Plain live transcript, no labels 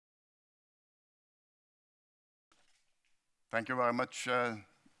Thank you very much,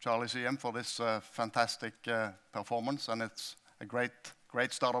 Charlie CM, for this fantastic performance, and it's a great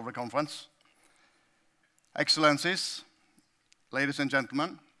start of the conference. Excellencies, ladies and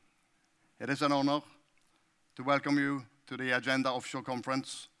gentlemen, it is an honor to welcome you to the Agenda Offshore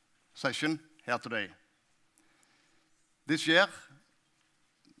Conference session here today. This year,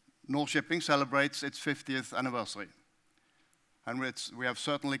 North Shipping celebrates its 50th anniversary, and we have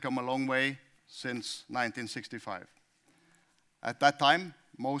certainly come a long way since 1965. At that time,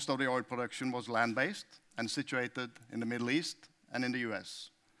 most of the oil production was land-based and situated in the Middle East and in the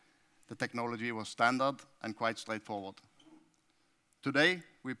US. The technology was standard and quite straightforward. Today,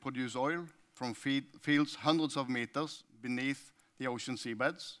 we produce oil from fields hundreds of meters beneath the ocean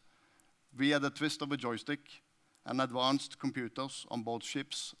seabeds via the twist of a joystick and advanced computers on board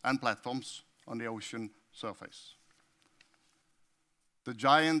ships and platforms on the ocean surface. The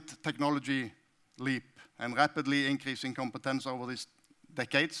giant technology leap and rapidly increasing competence over these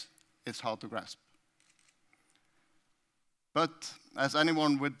decades is hard to grasp. But as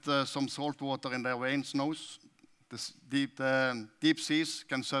anyone with some salt water in their veins knows, the deep seas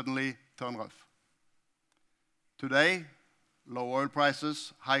can suddenly turn rough. Today, low oil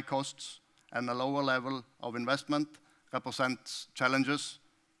prices, high costs, and a lower level of investment represents challenges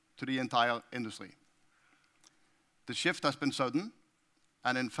to the entire industry. The shift has been sudden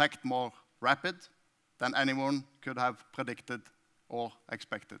and in fact more rapid than anyone could have predicted or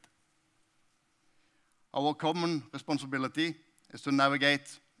expected. Our common responsibility is to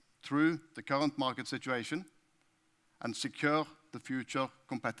navigate through the current market situation and secure the future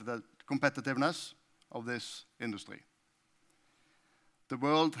competitiveness of this industry. The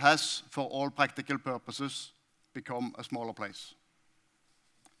world has, for all practical purposes, become a smaller place.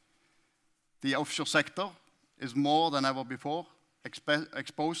 The offshore sector is more than ever before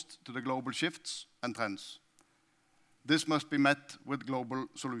exposed to the global shifts and trends. This must be met with global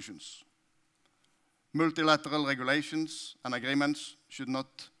solutions. Multilateral regulations and agreements should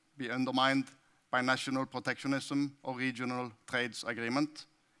not be undermined by national protectionism or regional trades agreement,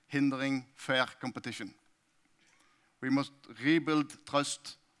 hindering fair competition. We must rebuild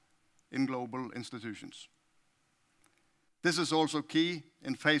trust in global institutions. This is also key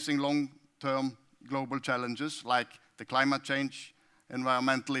in facing long-term global challenges like the climate change,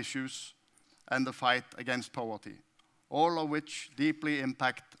 environmental issues, and the fight against poverty, all of which deeply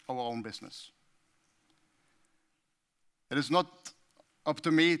impact our own business. It is not up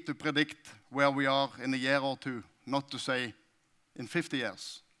to me to predict where we are in a year or two, not to say in 50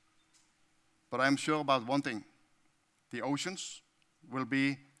 years. But I'm sure about one thing. The oceans will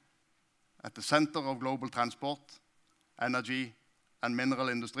be at the center of global transport, energy, and mineral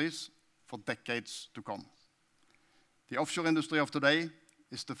industries for decades to come. The offshore industry of today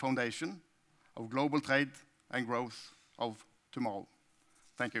is the foundation of global trade and growth of tomorrow.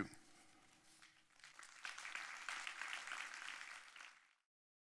 Thank you.